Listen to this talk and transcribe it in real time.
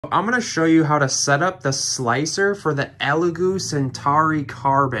I'm going to show you how to set up the slicer for the Elegoo Centauri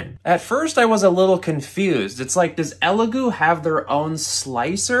Carbon. At first I was a little confused. It's like, does Elegoo have their own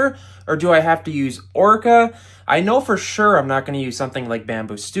slicer or do I have to use Orca? I know for sure I'm not going to use something like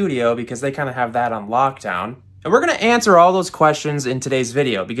Bamboo Studio because they kind of have that on lockdown. And we're going to answer all those questions in today's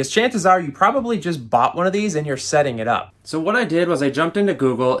video because chances are you probably just bought one of these and you're setting it up. So what I did was I jumped into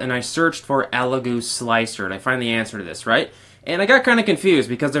Google and I searched for Elegoo slicer and I find the answer to this, right? And I got kind of confused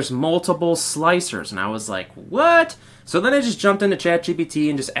because there's multiple slicers and I was like, what? So then I just jumped into ChatGPT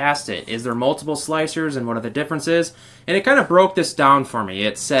and just asked it, is there multiple slicers and what are the differences? And it kind of broke this down for me.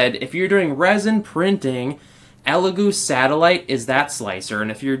 It said, if you're doing resin printing, Elegoo Satellite is that slicer. And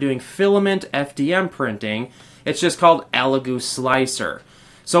if you're doing filament FDM printing, it's just called Elegoo Slicer.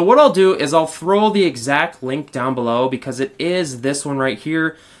 So what I'll do is I'll throw the exact link down below because it is this one right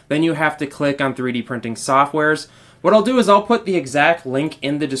here. Then you have to click on 3D printing softwares. What I'll do is I'll put the exact link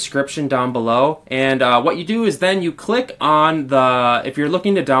in the description down below. And what you do is then you click on the, if you're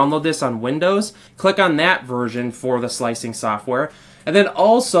looking to download this on Windows, click on that version for the slicing software. And then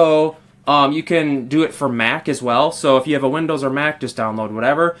also, you can do it for Mac as well. So if you have a Windows or Mac, just download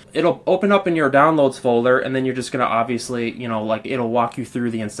whatever. It'll open up in your downloads folder and then you're just gonna obviously, you know, like it'll walk you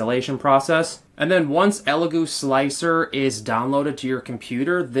through the installation process. And then once Elegoo Slicer is downloaded to your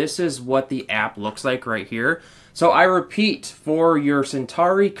computer, this is what the app looks like right here. So I repeat, for your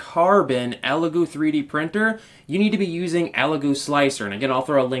Centauri Carbon Elegoo 3D printer, you need to be using Elegoo Slicer. And again, I'll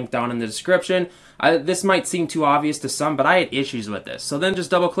throw a link down in the description. This might seem too obvious to some, but I had issues with this. So then just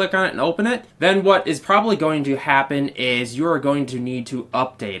double click on it and open it. Then what is probably going to happen is you are going to need to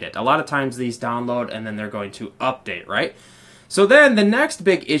update it. A lot of times these download and then they're going to update, right? So then the next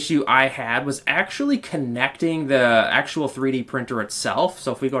big issue I had was actually connecting the actual 3D printer itself.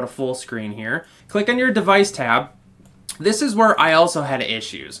 So if we go to full screen here, click on your device tab. This is where I also had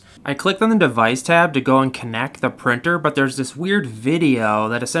issues. I clicked on the device tab to go and connect the printer, but there's this weird video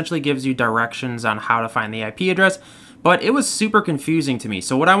that essentially gives you directions on how to find the IP address, but it was super confusing to me.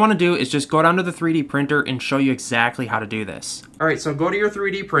 So what I want to do is just go down to the 3D printer and show you exactly how to do this. All right, so go to your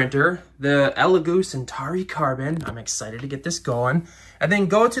 3D printer, the Elegoo Centauri Carbon. I'm excited to get this going. And then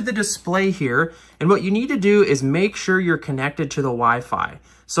go to the display here. And what you need to do is make sure you're connected to the Wi-Fi.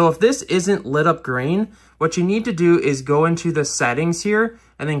 So if this isn't lit up green, what you need to do is go into the settings here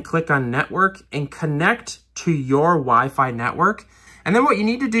and then click on network and connect to your Wi-Fi network. And then what you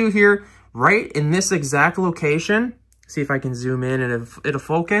need to do here, right in this exact location, see if I can zoom in and it'll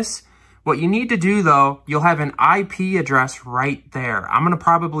focus. What you need to do though, you'll have an IP address right there. I'm gonna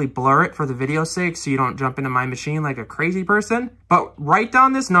probably blur it for the video's sake so you don't jump into my machine like a crazy person. But write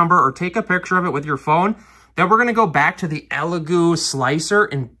down this number or take a picture of it with your phone. Then we're gonna go back to the Elegoo Slicer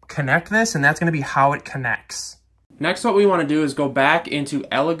and connect this, and that's gonna be how it connects. Next, what we wanna do is go back into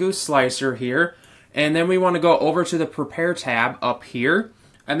Elegoo Slicer here, and then we wanna go over to the Prepare tab up here.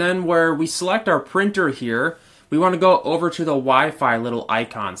 And then where we select our printer here, we want to go over to the Wi-Fi little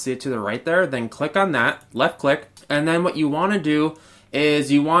icon. See it to the right there? Then click on that, left click. And then what you want to do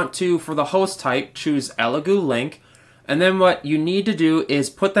is you want to, for the host type, choose Elegoo link. And then what you need to do is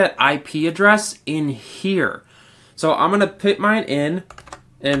put that IP address in here. So I'm going to put mine in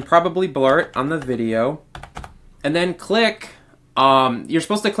and probably blur it on the video. And then click, you're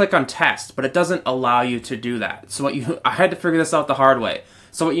supposed to click on test, but it doesn't allow you to do that. So I had to figure this out the hard way.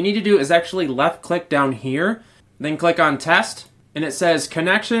 So what you need to do is actually left click down here, then click on test, and it says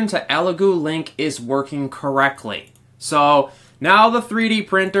connection to Elegoo link is working correctly. So now the 3D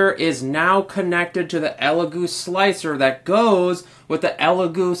printer is now connected to the Elegoo Slicer that goes with the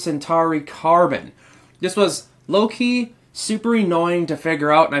Elegoo Centauri Carbon. This was low-key super annoying to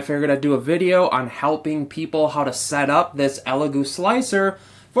figure out, and I figured I'd do a video on helping people how to set up this Elegoo Slicer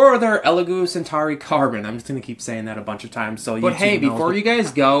for their Elegoo Centauri Carbon. I'm just going to keep saying that a bunch of times. So but hey, before you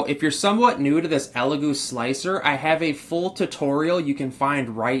guys go, if you're somewhat new to this Elegoo Slicer, I have a full tutorial you can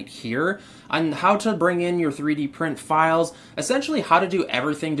find right here on how to bring in your 3D print files, essentially how to do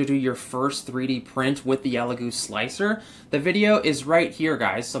everything to do your first 3D print with the Elegoo Slicer. The video is right here,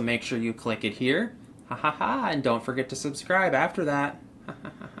 guys, so make sure you click it here. Ha ha ha, and don't forget to subscribe after that. Ha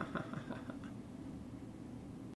ha ha ha ha.